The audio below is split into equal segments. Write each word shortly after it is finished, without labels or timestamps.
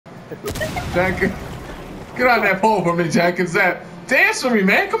Jenkins, get on that pole for me, Jenkins. Dance for me,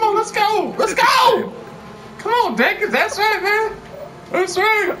 man. Come on, let's go. Let's go. Come on, Jenkins. That's right, man. That's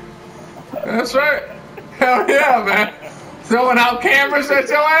right. That's right. Hell yeah, man. Throwing out cameras at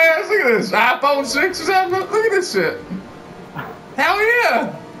your ass. Look at this. iPhone 6 or something. Look at this shit. Hell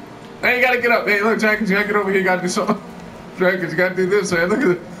yeah. Hey, you gotta get up. Hey, look, Jenkins, you gotta get over here. You gotta do something. Jenkins, you gotta do this, man. Look at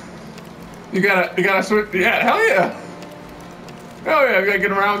it. You gotta switch. Yeah, hell yeah. Hell yeah. You gotta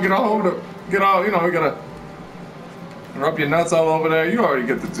get around, get all over the, get all, you know, you gotta rub your nuts all over there. You already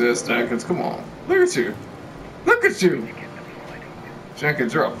get the gist, Jenkins. Come on. Look at you. Look at you.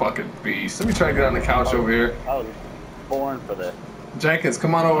 Jenkins, you're a fucking beast. Let me try to get on the couch over here. I was born for this. Jenkins,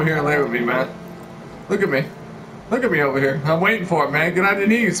 come on over here and lay with me, man. Look at me. Look at me over here. I'm waiting for it, man. Get on your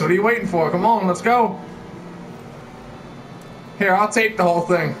knees. What are you waiting for? Come on, let's go. Here, I'll tape the whole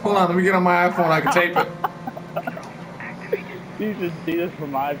thing. Hold on, let me get on my iPhone. I can tape it. You should see this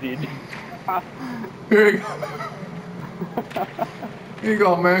from my view. Here you go. Here you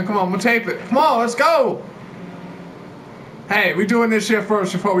go, man. Come on, I'm gonna tape it. Come on, let's go. Hey, we doing this shit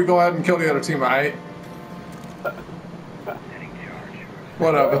first before we go ahead and kill the other team, alright?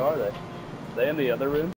 Whatever. Where are they? Are they in the other room?